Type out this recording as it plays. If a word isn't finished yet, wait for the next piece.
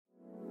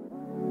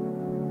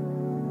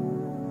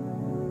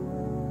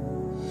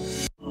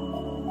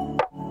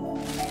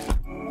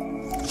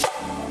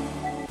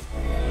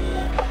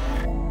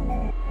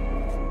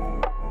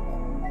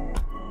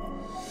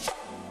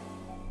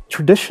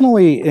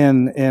Traditionally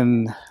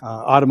in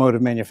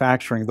automotive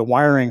manufacturing, the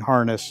wiring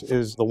harness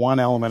is the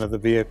one element of the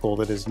vehicle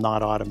that is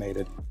not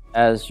automated.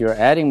 As you're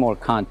adding more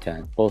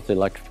content, both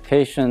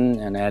electrification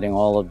and adding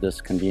all of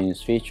this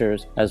convenience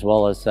features, as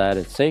well as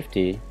added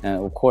safety,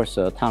 and of course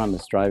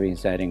autonomous driving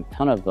is adding a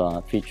ton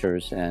of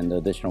features and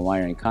additional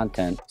wiring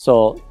content.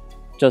 So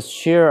just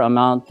sheer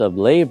amount of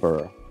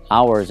labor,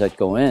 hours that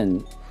go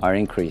in, are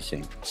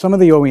increasing. Some of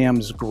the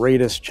OEM's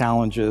greatest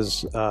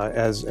challenges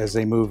as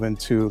they move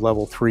into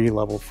level 3,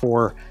 level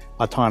 4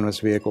 autonomous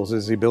vehicles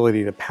is the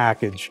ability to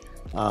package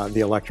the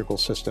electrical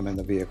system in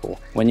the vehicle.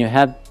 When you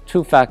have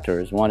two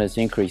factors, one is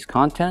increased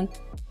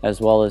content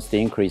as well as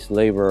the increased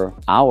labor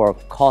hour,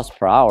 cost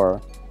per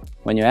hour,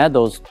 when you add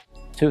those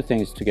two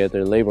things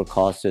together, labor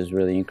cost is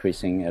really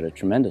increasing at a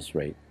tremendous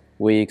rate.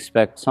 We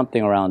expect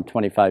something around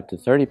 25 to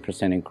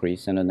 30%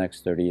 increase in the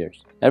next 30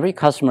 years. Every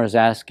customer is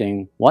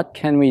asking, what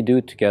can we do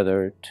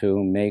together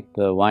to make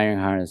the wiring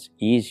harness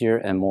easier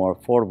and more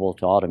affordable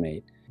to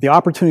automate? The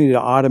opportunity to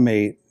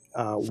automate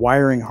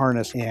wiring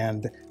harness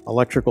and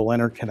electrical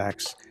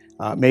interconnects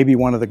may be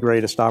one of the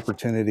greatest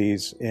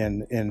opportunities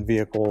in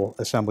vehicle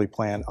assembly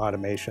plant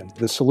automation.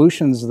 The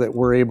solutions that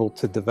we're able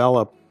to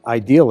develop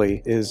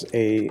ideally is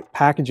a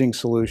packaging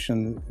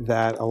solution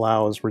that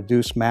allows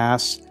reduced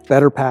mass,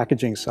 better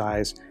packaging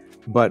size,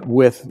 but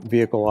with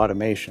vehicle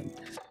automation,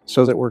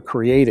 so that we're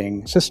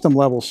creating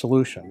system-level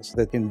solutions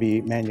that can be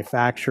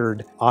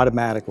manufactured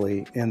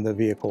automatically in the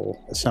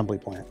vehicle assembly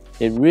plant.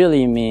 It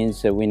really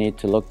means that we need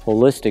to look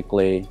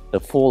holistically the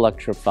full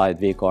electrified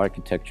vehicle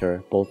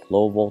architecture, both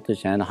low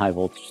voltage and high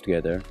voltage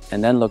together,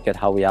 and then look at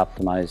how we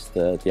optimize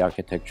the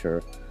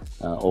architecture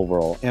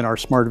overall. In our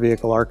smart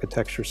vehicle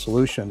architecture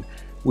solution,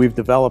 we've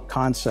developed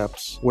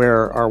concepts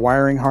where our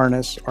wiring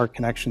harness, our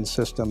connection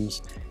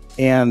systems,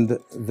 and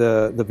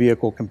the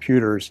vehicle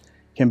computers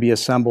can be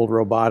assembled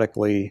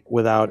robotically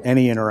without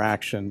any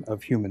interaction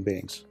of human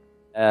beings.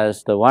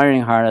 As the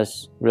wiring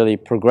harness really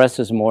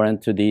progresses more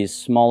into these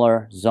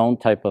smaller zone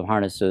type of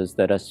harnesses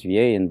that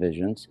SVA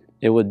envisions,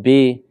 it would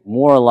be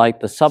more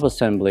like the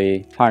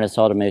sub-assembly harness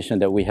automation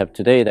that we have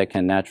today that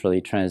can naturally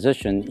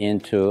transition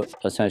into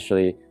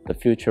essentially the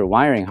future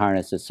wiring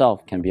harness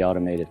itself can be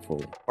automated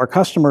fully. Our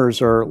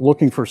customers are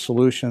looking for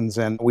solutions,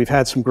 and we've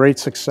had some great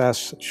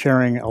success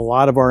sharing a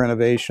lot of our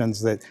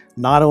innovations that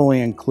not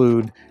only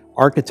include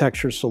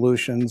architecture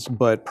solutions,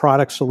 but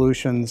product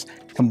solutions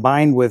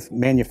combined with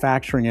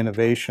manufacturing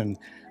innovation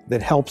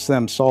that helps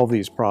them solve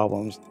these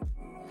problems.